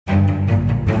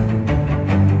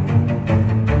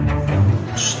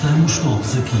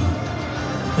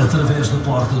Através da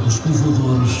porta dos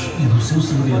povoadores e do seu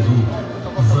segredo,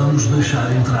 vamos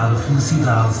deixar entrar a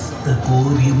felicidade, a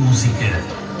cor e a música,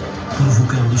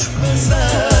 provocando esperança.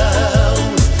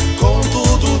 Com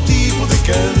todo tipo de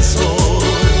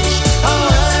canções,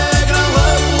 alegram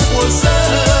a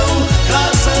povoação,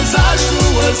 graças às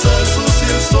tuas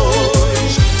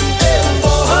associações.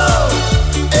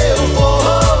 Eu vou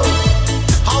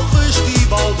ao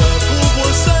Festival da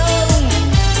Povoação.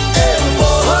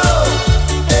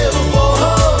 Eu vou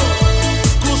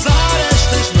cruzar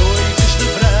estas noites de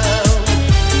verão.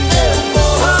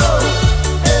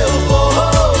 Eu vou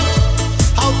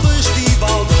ao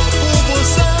Festival da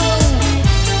Povoação.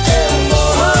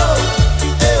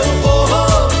 Eu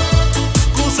vou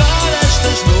cruzar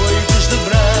estas noites de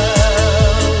verão.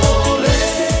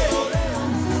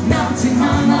 Mountain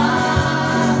mama,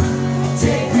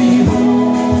 take me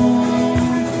home.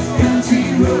 Country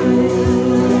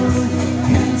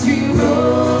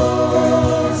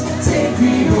roads, take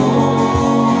me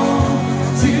home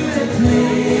to the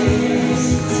place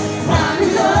I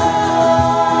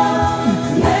belong,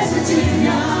 West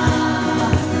Virginia.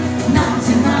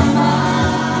 Mountain mama,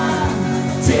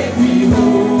 take me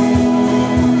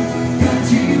home.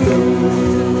 Country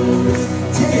roads,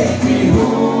 take me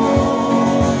home.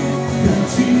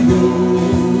 Country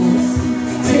roads,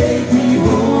 take me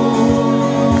home.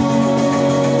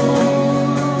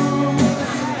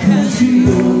 Country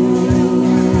roads.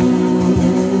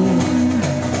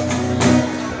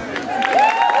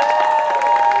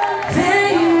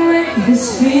 Playing with his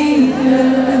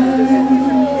fingers,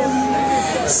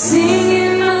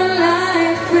 singing my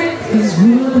life with his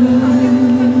words,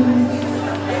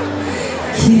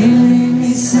 killing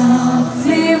me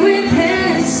softly with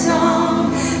his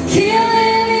song,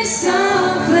 killing me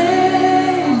softly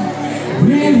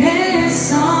with his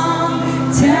song,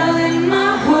 telling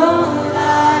my whole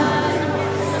life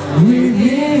with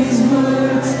his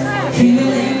words,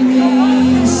 killing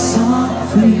me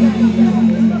softly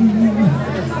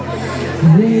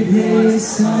with his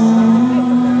song.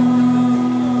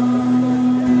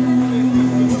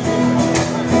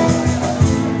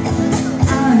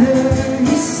 I heard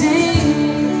you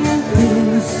sing a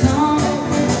good song.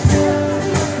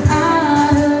 I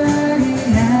heard he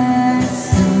had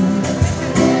some.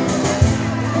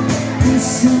 And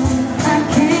so I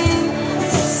came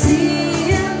to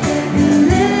see him and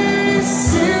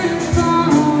listen for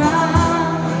a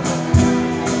while.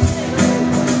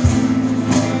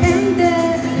 And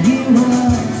there he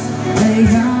was, way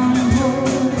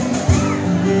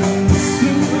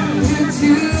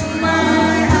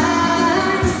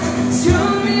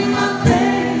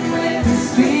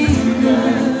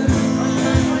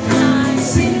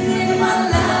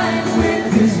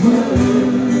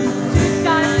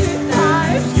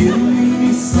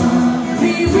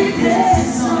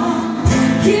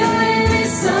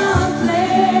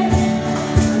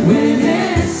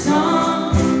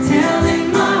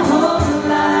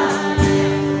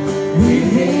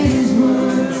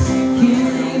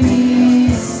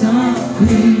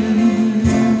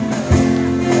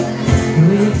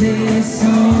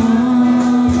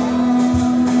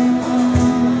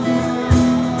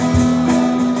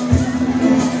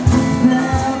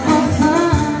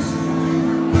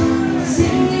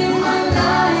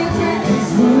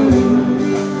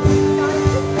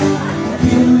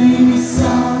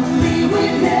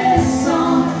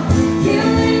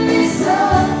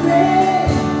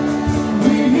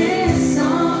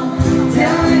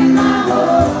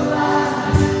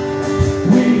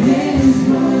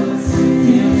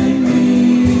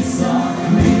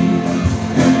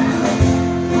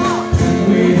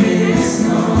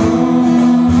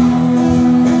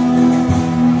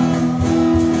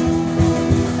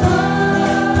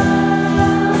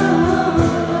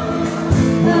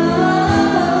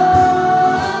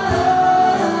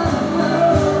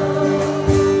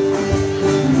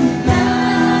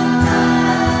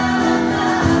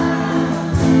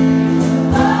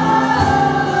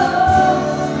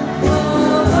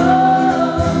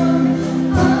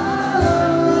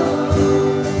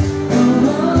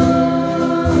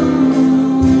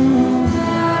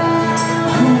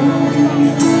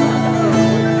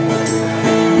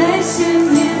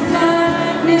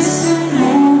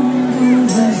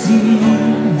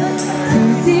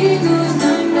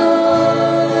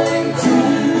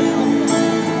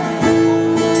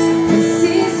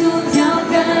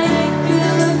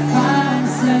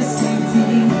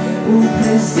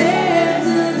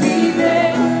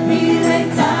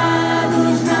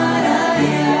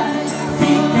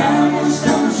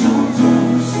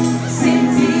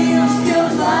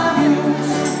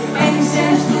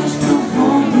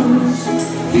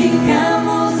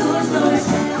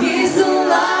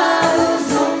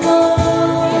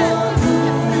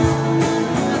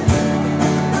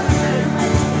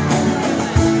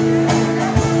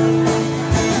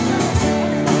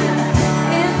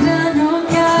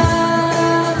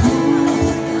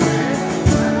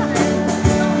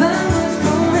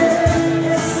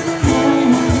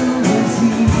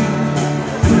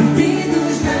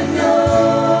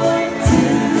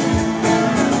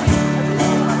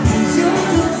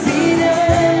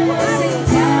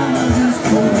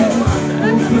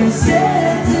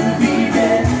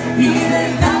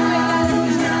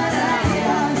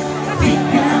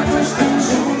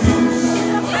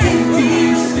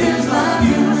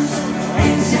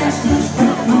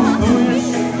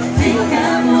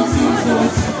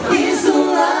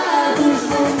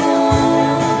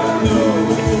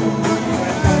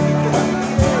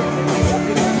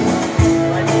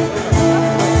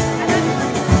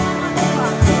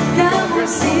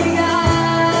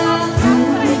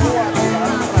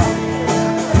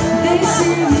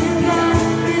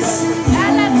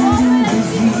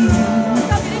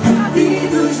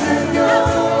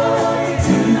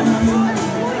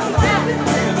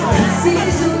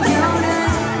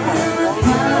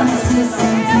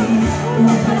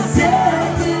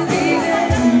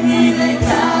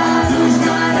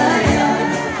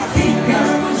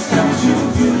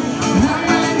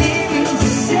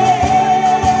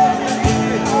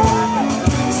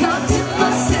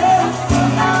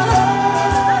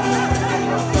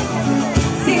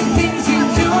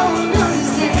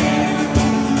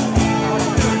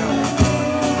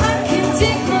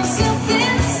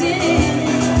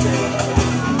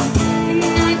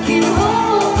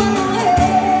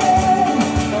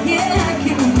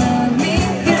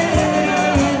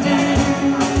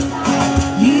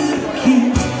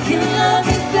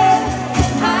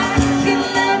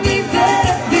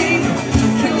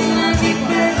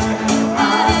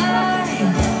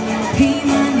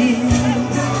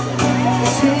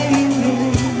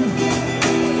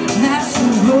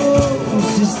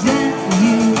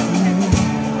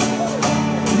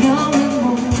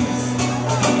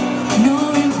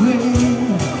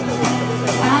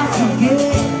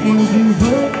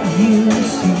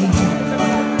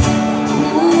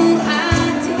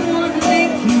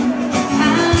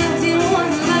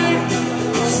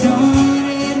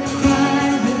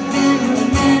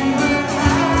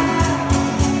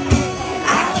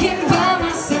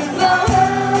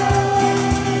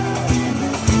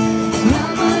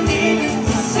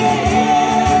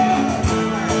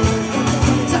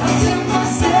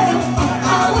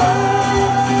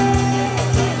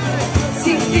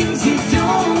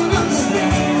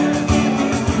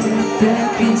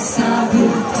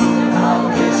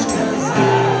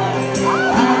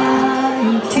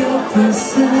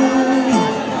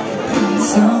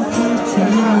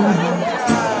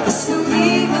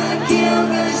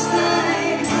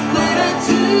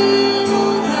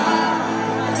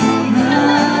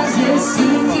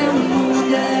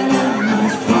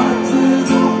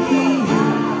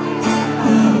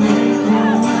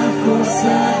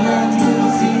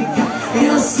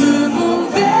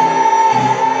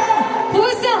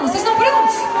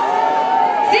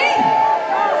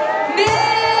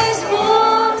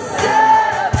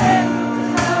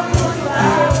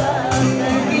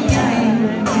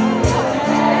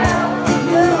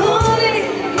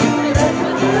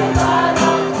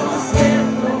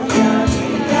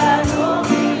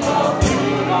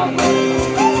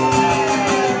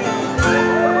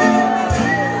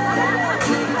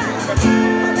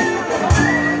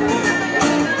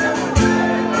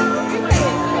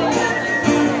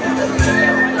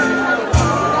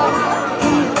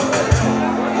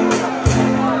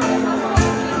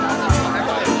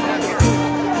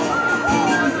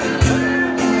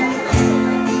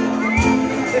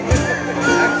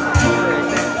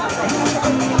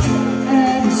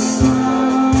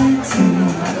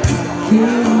que eu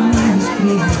mais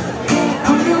queria.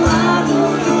 Ao meu lado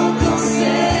no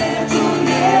concerto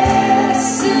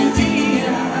nesse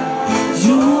dia,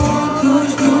 juntos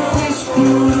no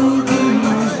escuro de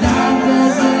mãos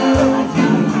dadas a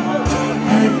ouvir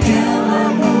aquela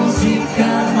música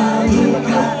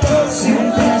maluca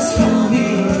sempre a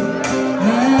sorrir.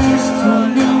 Mas tu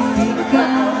não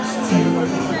ficaste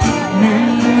nem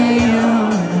meia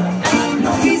hora,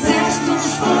 não fizeste um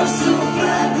esforço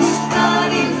para gostar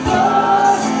e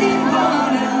foste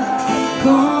embora.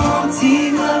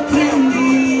 Contigo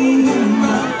aprendi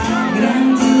uma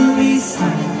grande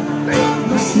lição: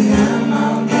 não se ama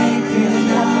alguém que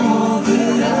não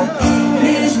ouvirá a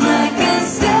mesma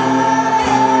canção.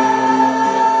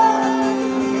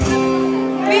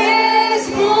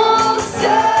 Mesmo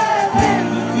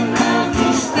sabendo que não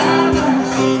gostavas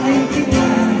em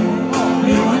pegar o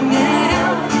meu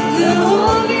anel de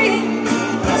rubi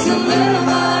para te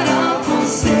levar ao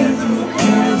concerto que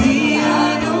havia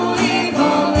no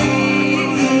Rivoli.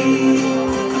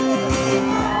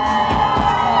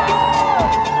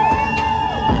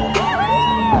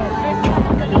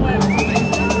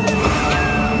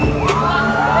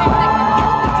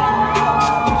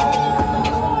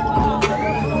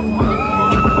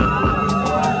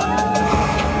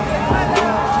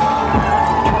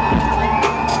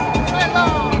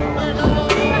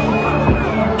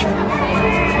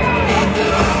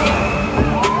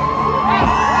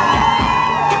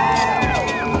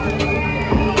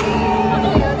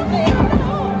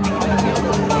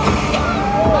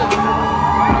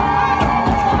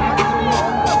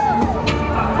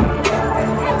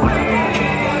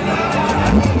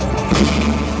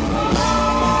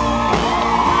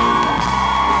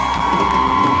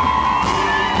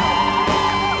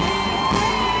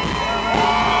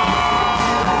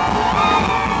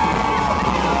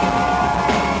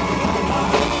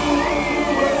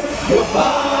 Your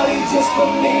body just for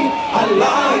me. I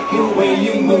like the way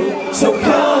you move, so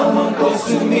come on close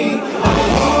to me. I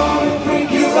wanna bring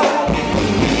you out.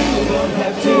 You don't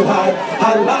have to hide.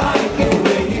 I like the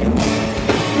way you move,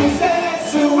 'cause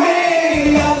that's the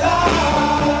way I like.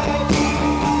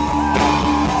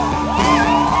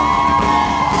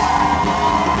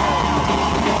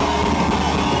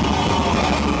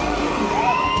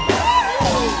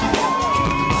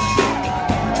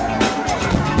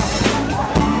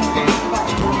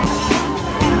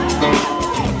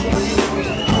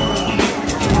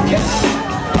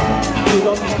 You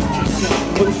don't have to tell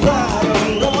what's right or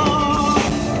wrong.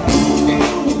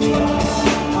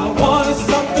 I wanted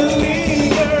something lean,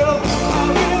 girl. I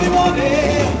really want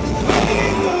it. Hey,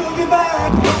 look me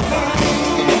back.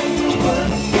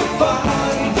 Your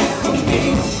body just for me.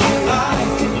 I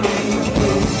like the way you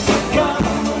move. Come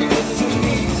on, listen to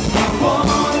me. I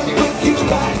wanna put you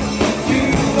right. You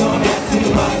don't have to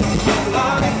hide. I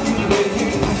like the way you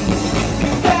move,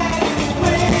 'cause that's the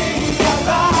way I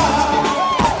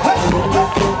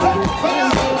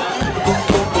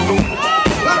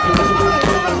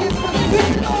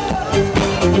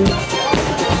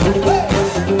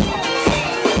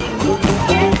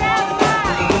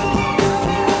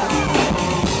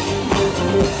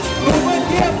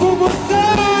Noite é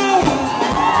Povoação.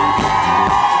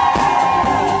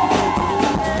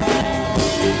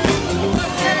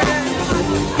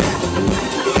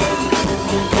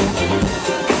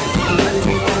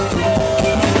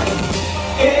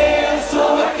 Eu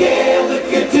sou aquele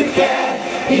que te quer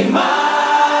e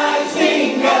mais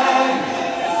ninguém.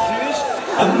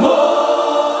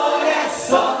 Amor é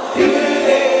só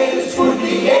quereres,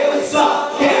 porque eu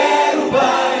só quero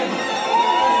bem.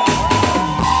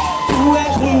 Tu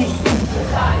és luz,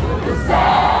 Raio do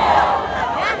céu,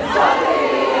 só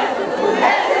queria se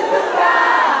pudesse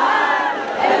tocar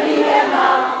a minha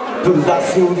mão.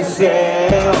 pedaço do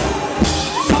céu.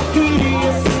 Só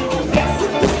queria se pudesse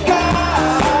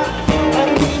tocar a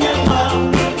minha mão.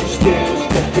 Os teus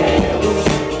cabelos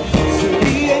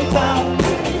seria então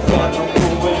agora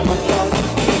um poema que eu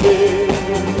escrever.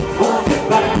 Ouve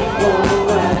bem com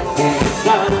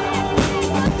atenção,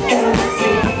 eu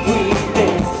sinto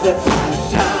intensa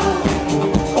paixão.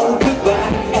 Ouve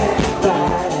bem, é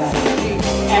para ti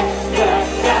esta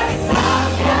canção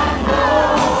de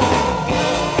amor.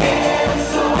 Eu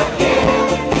sou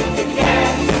aquele que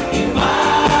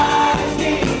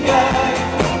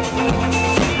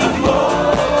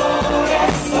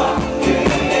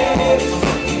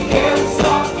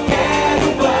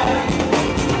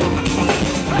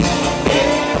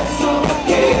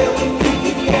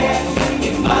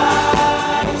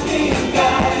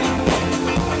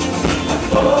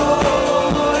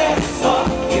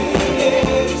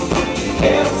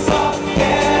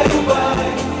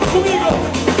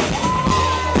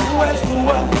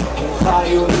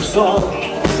sol.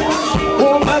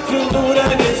 Uma ternura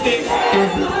neste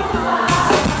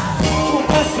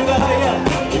uma sereia,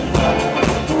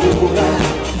 uma cura,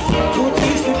 um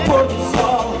triste pôr do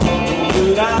sol.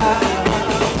 Verá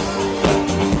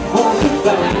onde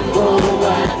vem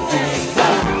boa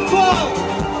sensação.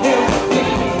 Eu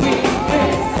sinto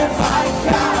imensa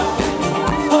paixão.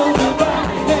 Onde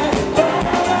vai esta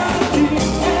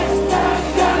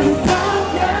canção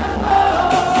de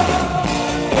amor.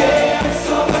 É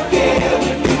só aquele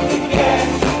que te quer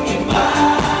e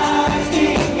mais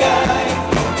ninguém.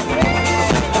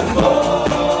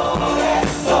 Amor é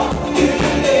só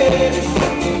querer,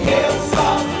 eu só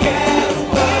quero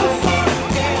bem.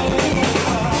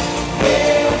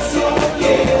 Eu sou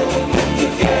aquele que te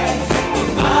quer e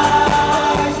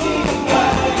mais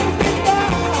ninguém.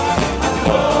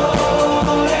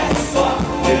 Amor é só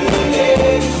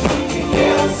querer,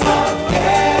 eu só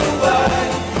quero bem.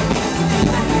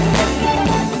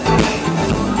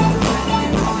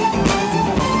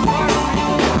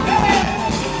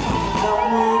 Não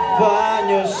me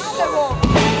venhas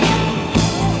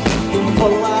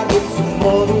falar desse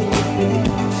modo,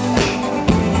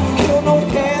 que eu não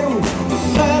quero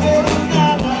saber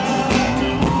nada.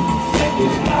 Sem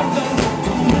desgraça,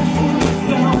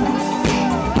 transformação.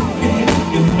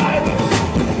 Que saibas,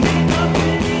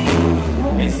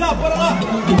 quem sabe, bora lá.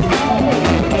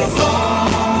 Só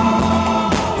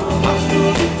gosto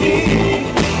de ti,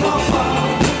 não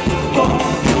falo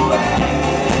como é.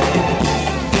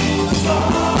 Só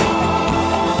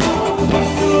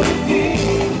gosto de ti,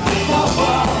 não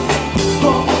falo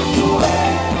como tu é.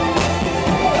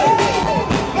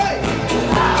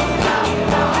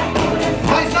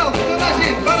 Mais alto, toda a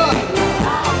gente, bora lá.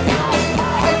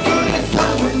 Ai,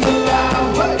 coração do meu lado,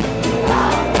 vai.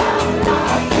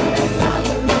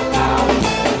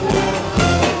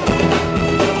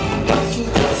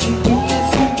 Se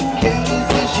tu queres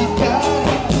agitar,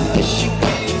 deixa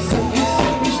que essa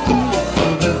visão mistura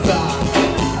todas as.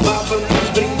 Lá vamos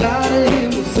brindar, a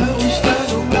emoção está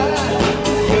no ar.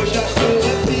 Eu já estou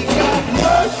a ficar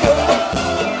louco.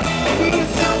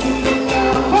 Coração do meu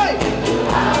lado, vai.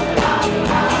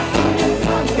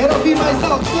 Quero ouvir mais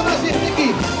alto, toda a gente aqui.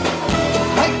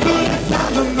 Ai, coração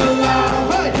do meu lado,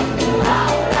 vai.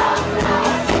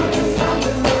 Coração do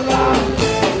meu lado.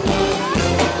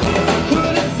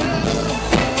 Coração.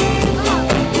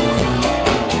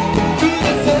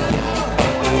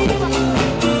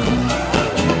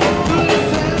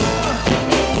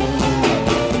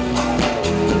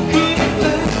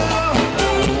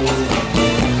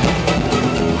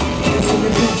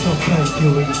 Que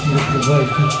eu ainda tiro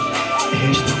proveito. É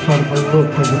esta forma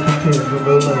louca de te ter no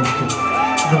meu leito.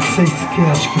 Não sei se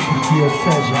queres que por ti eu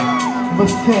seja uma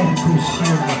fera com o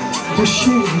ciúme do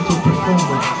cheiro do teu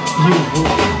perfume, e eu vou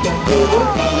ficando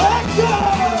louco.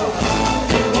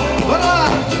 Bora lá!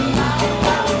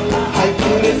 Ai,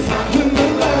 coração do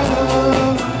meu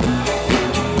lado.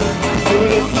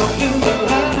 Coração do meu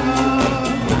lado.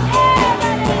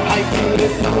 Ai,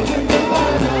 coração do meu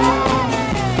lado.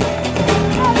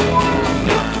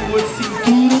 Tua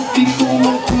cintura fica um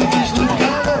louco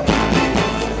deslocada.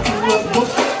 Tua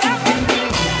boca fica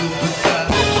medo do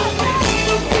pecado.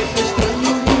 Uma coisa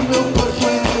estranha no meu corpo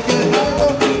é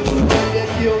agarrado. Olha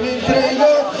que eu me entrego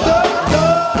todo.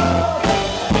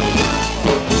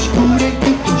 Escuro em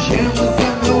que tu gemas a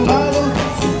meu lado.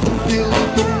 Sinto pelo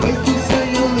teu peito sem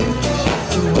alento já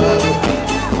suado.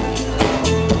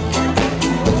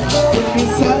 Estou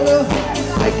cansado,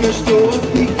 ai que eu estou a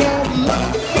ficar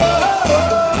louco.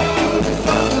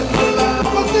 Coração do meu lado,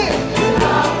 você!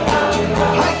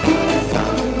 Ai, coração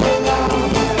do meu lado.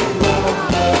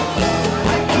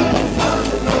 Ai, coração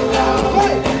do meu lado.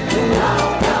 Vai!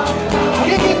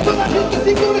 Quem quer toda a gente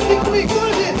assim, segura assim comigo, toda a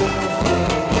gente!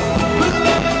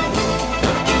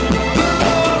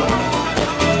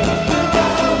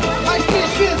 Mais 3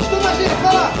 vezes, toda a gente,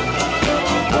 vai lá!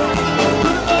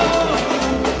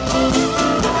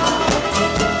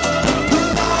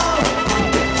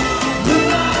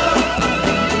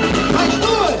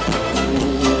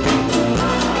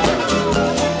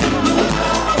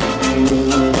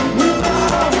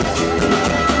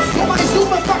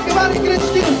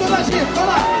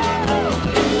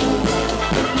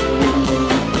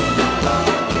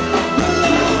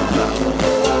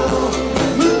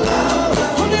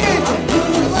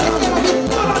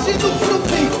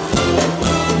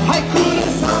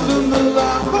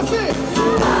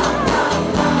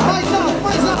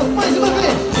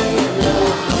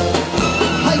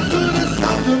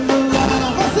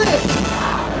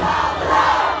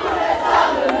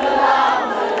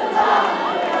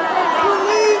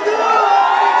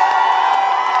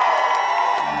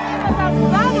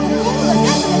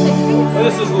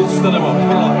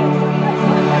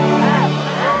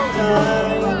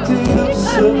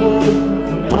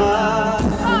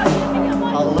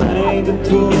 de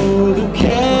tudo que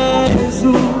és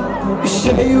e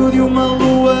cheio de uma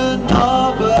lua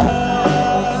nova.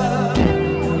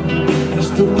 És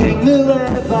tu quem me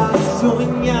leva a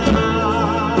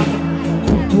sonhar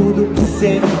com tudo que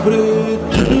sempre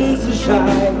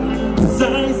desejei,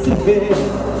 sem saber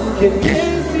que me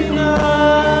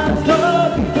ensinaste a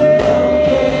viver.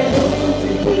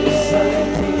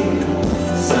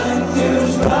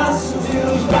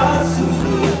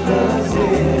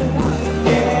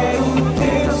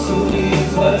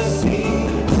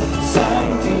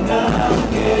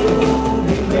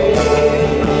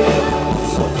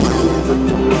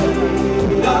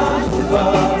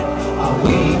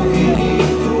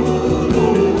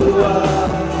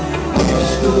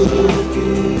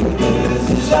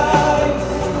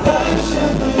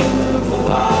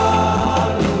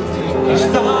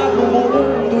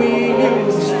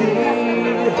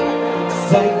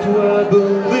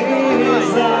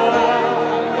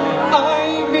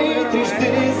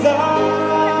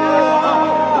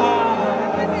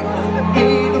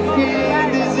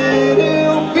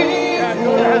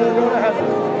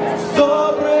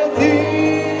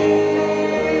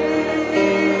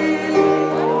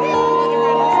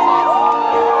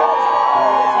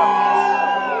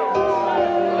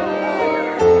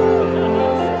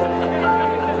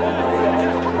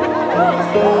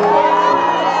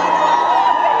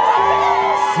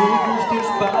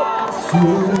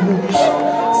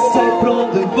 Sei pra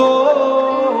onde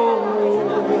vou,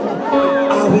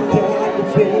 ao eterno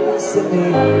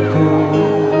pensamento.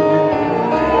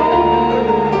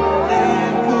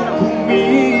 Levo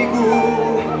comigo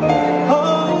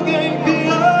alguém que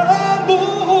amo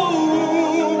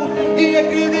e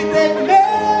acredita em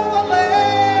meu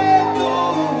alento.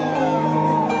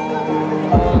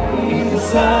 E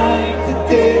sei te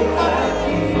ter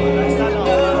aqui,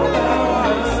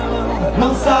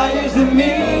 não saias de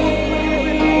mim.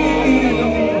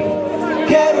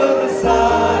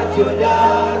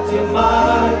 Olhar-te,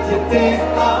 amar-te até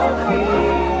ao fim,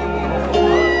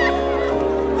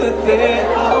 até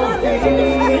ao fim.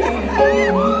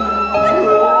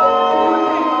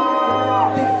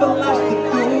 E falaste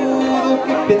tudo o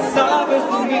que pensavas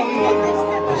de mim,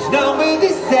 mas não me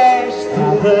disseste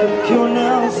nada que eu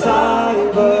não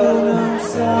saiba,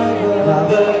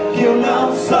 nada que eu não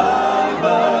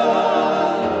saiba.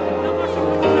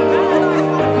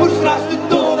 Mostraste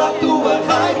toda a tua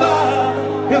raiva,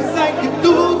 eu sei que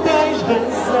tu tens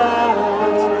razão.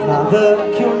 Nada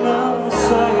que eu não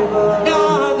saiba,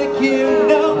 nada que eu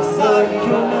não saiba, que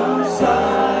eu não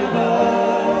saiba.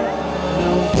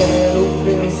 Não quero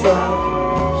pensar que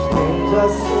esteja a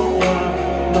sonhar,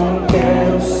 não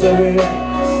quero saber,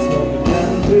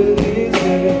 sei te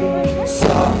dizer,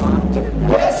 só te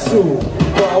peço.